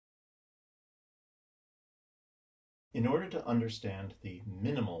In order to understand the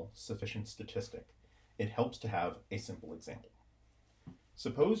minimal sufficient statistic, it helps to have a simple example.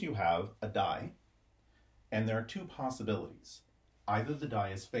 Suppose you have a die, and there are two possibilities. Either the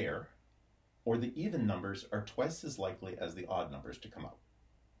die is fair, or the even numbers are twice as likely as the odd numbers to come out.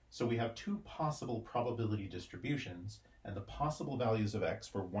 So we have two possible probability distributions, and the possible values of x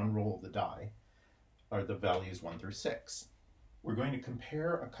for one roll of the die are the values 1 through 6. We're going to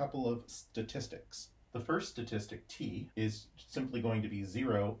compare a couple of statistics. The first statistic, t, is simply going to be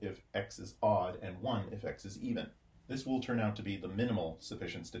 0 if x is odd and 1 if x is even. This will turn out to be the minimal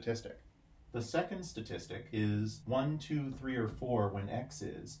sufficient statistic. The second statistic is 1, 2, 3, or 4 when x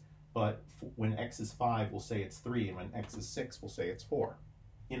is, but when x is 5, we'll say it's 3, and when x is 6, we'll say it's 4.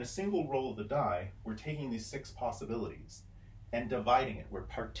 In a single roll of the die, we're taking these 6 possibilities and dividing it, we're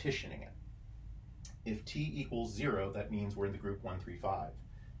partitioning it. If t equals 0, that means we're in the group 1, 3, 5.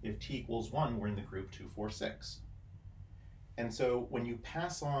 If t equals 1, we're in the group 2, 4, 6. And so when you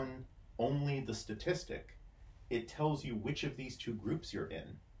pass on only the statistic, it tells you which of these two groups you're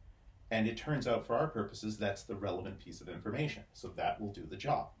in. And it turns out, for our purposes, that's the relevant piece of information. So that will do the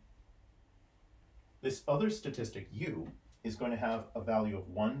job. This other statistic, u, is going to have a value of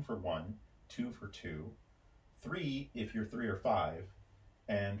 1 for 1, 2 for 2, 3 if you're 3 or 5,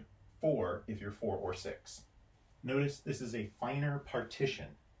 and 4 if you're 4 or 6. Notice this is a finer partition.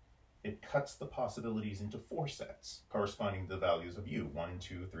 It cuts the possibilities into 4 sets, corresponding to the values of u, 1,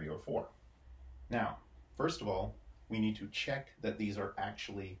 2, 3, or 4. Now, first of all, we need to check that these are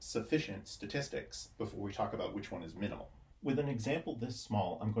actually sufficient statistics before we talk about which one is minimal. With an example this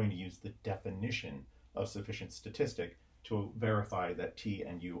small, I'm going to use the definition of sufficient statistic to verify that t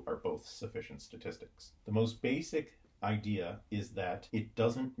and u are both sufficient statistics. The most basic idea is that it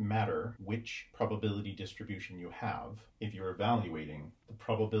doesn't matter which probability distribution you have if you're evaluating the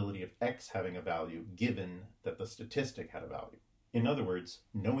probability of x having a value given that the statistic had a value. In other words,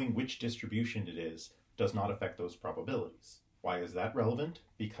 knowing which distribution it is does not affect those probabilities. Why is that relevant?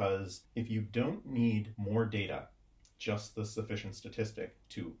 Because if you don't need more data, just the sufficient statistic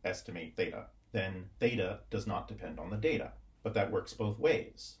to estimate theta, then theta does not depend on the data. But that works both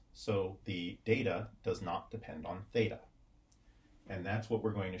ways. So the data does not depend on theta. And that's what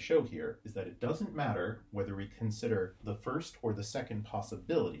we're going to show here, is that it doesn't matter whether we consider the first or the second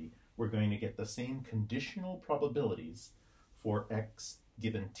possibility, we're going to get the same conditional probabilities for x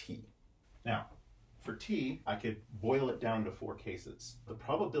given t. Now, for t, I could boil it down to 4 cases. The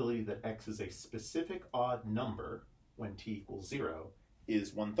probability that x is a specific odd number when t equals 0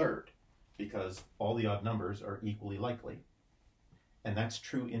 is 1/3, because all the odd numbers are equally likely. And that's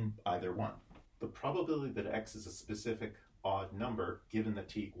true in either one. The probability that x is a specific odd number given that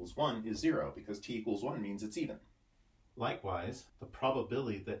t equals 1 is 0, because t equals 1 means it's even. Likewise, the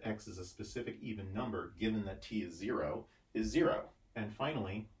probability that x is a specific even number given that t is 0 is 0. And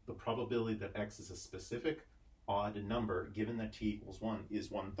finally, the probability that x is a specific odd number given that t equals 1 is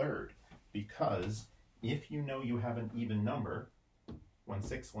 1/3, because if you know you have an even number, 1,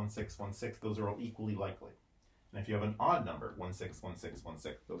 6, 1, 6, 1, 6, those are all equally likely. And if you have an odd number, 1, 6, 1, 6, 1,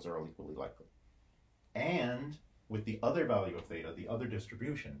 6, those are all equally likely. And with the other value of theta, the other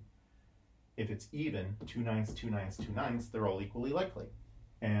distribution, if it's even, 2 9ths, 2 9ths, 2 9ths, they're all equally likely.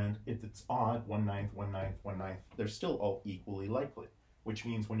 And if it's odd, 1 9th, 1 9th, 1 9th, they're still all equally likely, which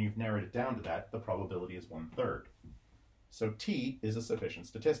means when you've narrowed it down to that, the probability is 1/3. So t is a sufficient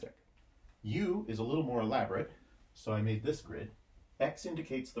statistic. U is a little more elaborate, so I made this grid. X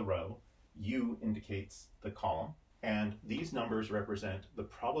indicates the row, U indicates the column, and these numbers represent the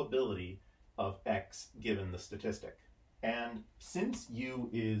probability of x given the statistic. And since U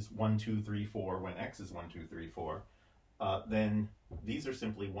is 1, 2, 3, 4 when x is 1, 2, 3, 4, then these are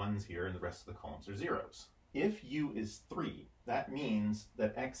simply 1s here and the rest of the columns are 0s. If U is 3, that means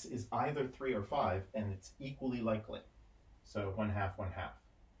that x is either 3 or 5 and it's equally likely. So 1/2, 1/2.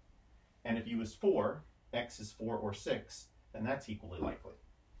 And if U is 4, x is 4 or 6, then that's equally likely.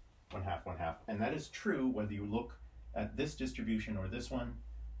 1/2, 1/2. And that is true whether you look at this distribution or this one,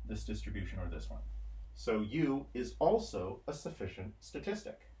 this distribution or this one. So U is also a sufficient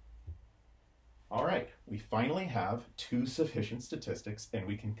statistic. All right, we finally have 2 sufficient statistics and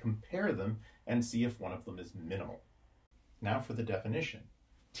we can compare them and see if one of them is minimal. Now for the definition.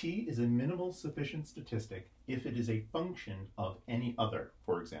 T is a minimal sufficient statistic if it is a function of any other,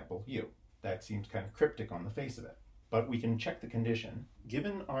 for example, U. That seems kind of cryptic on the face of it, but we can check the condition.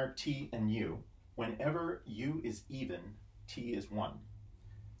 Given our t and u, whenever u is even, t is 1.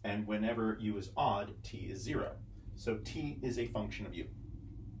 And whenever u is odd, t is 0. So t is a function of u.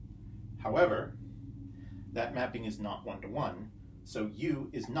 However, that mapping is not 1-to-1, so u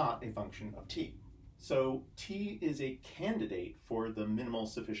is not a function of t. So t is a candidate for the minimal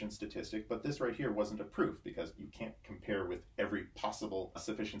sufficient statistic, but this right here wasn't a proof because you can't compare with every possible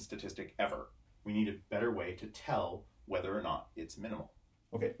sufficient statistic ever. We need a better way to tell whether or not it's minimal.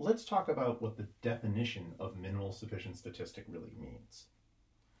 Okay, let's talk about what the definition of minimal sufficient statistic really means.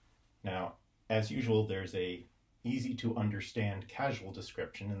 Now, as usual, there's a easy to understand casual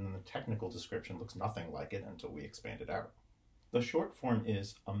description, and then the technical description looks nothing like it until we expand it out. The short form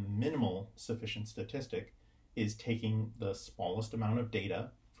is a minimal sufficient statistic is taking the smallest amount of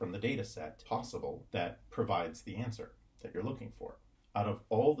data from the data set possible that provides the answer that you're looking for. Out of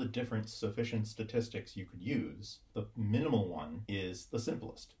all the different sufficient statistics you could use, the minimal one is the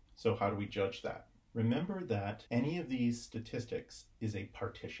simplest. So how do we judge that? Remember that any of these statistics is a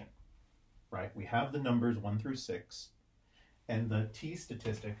partition, right? We have the numbers 1 through 6, and the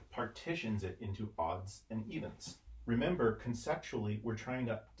t-statistic partitions it into odds and evens. Remember, conceptually, we're trying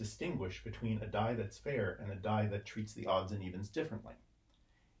to distinguish between a die that's fair and a die that treats the odds and evens differently.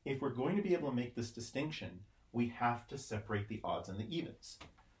 If we're going to be able to make this distinction, we have to separate the odds and the evens.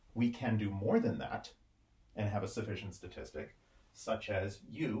 We can do more than that and have a sufficient statistic, such as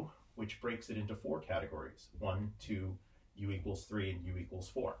U, which breaks it into 4 categories, 1, 2, U equals 3, and U equals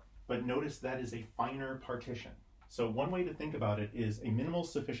 4. But notice that is a finer partition. So one way to think about it is a minimal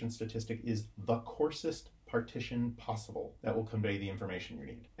sufficient statistic is the coarsest partition possible that will convey the information you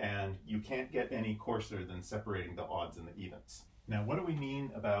need. And you can't get any coarser than separating the odds and the evens. Now, what do we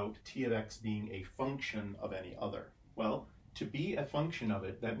mean about t of x being a function of any other? Well, to be a function of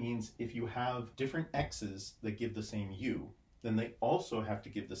it, that means if you have different x's that give the same u, then they also have to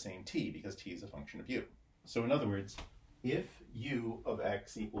give the same t because t is a function of u. So in other words, if u of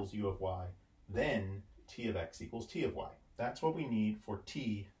x equals u of y, then t of x equals t of y. That's what we need for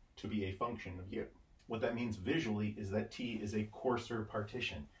t to be a function of u. What that means visually is that t is a coarser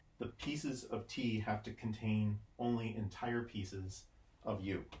partition. The pieces of t have to contain only entire pieces of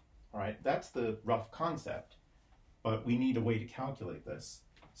u. All right, that's the rough concept, but we need a way to calculate this.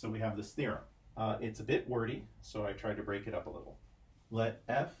 So we have this theorem. It's a bit wordy, so I tried to break it up a little. Let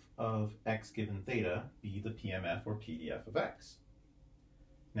f of x given theta be the PMF or PDF of x.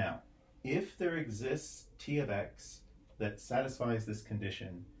 Now, if there exists t of x that satisfies this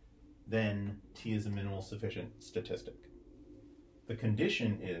condition, then t is a minimal sufficient statistic. The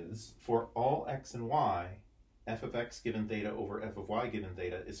condition is, for all x and y, f of x given theta over f of y given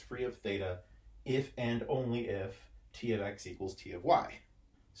theta is free of theta if and only if t of x equals t of y.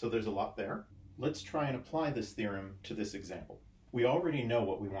 So there's a lot there. Let's try and apply this theorem to this example. We already know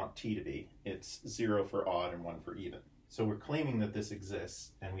what we want t to be. It's 0 for odd and 1 for even. So we're claiming that this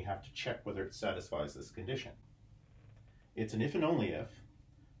exists, and we have to check whether it satisfies this condition. It's an if and only if,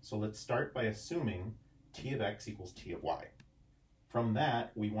 so let's start by assuming t of x equals t of y. From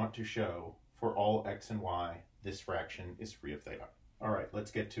that, we want to show for all x and y, this fraction is free of theta. All right,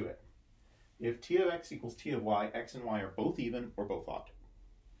 let's get to it. If t of x equals t of y, x and y are both even or both odd.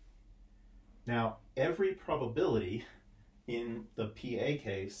 Now, every probability in the PA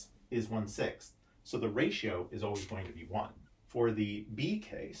case is 1/6, so the ratio is always going to be 1. For the B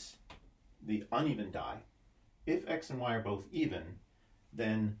case, the uneven die, if x and y are both even,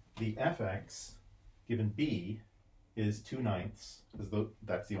 then the fx given b is 2/9, because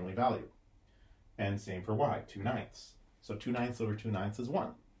that's the only value. And same for y, 2/9. So 2/9 over 2/9 is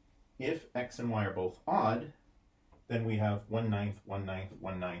 1. If x and y are both odd, then we have 1/9, 1/9,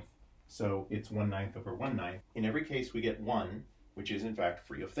 1/9. So it's 1/9 over 1/9. In every case, we get 1, which is in fact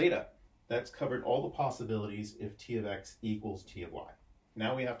free of theta. That's covered all the possibilities if t of x equals t of y.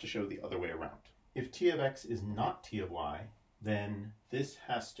 Now we have to show the other way around. If t of x is not t of y, then this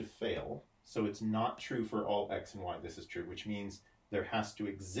has to fail. So it's not true for all x and y. This is true, which means there has to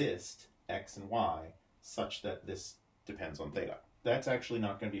exist x and y such that this depends on theta. That's actually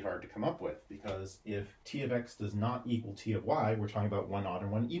not going to be hard to come up with, because if t of x does not equal t of y, we're talking about 1 odd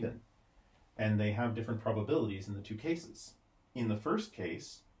and 1 even. And they have different probabilities in the two cases. In the first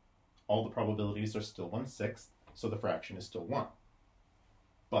case, all the probabilities are still 1/6, so the fraction is still 1.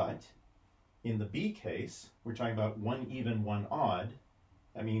 But in the B case, we're talking about 1 even, 1 odd.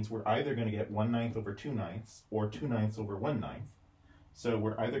 That means we're either going to get 1/9 over 2/9 or 2/9 over 1/9. So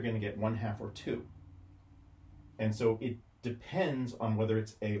we're either going to get 1/2 or 2. And so it depends on whether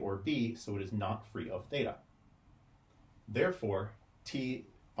it's A or B, so it is not free of theta. Therefore, t,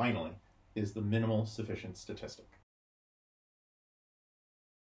 finally, is the minimal sufficient statistic.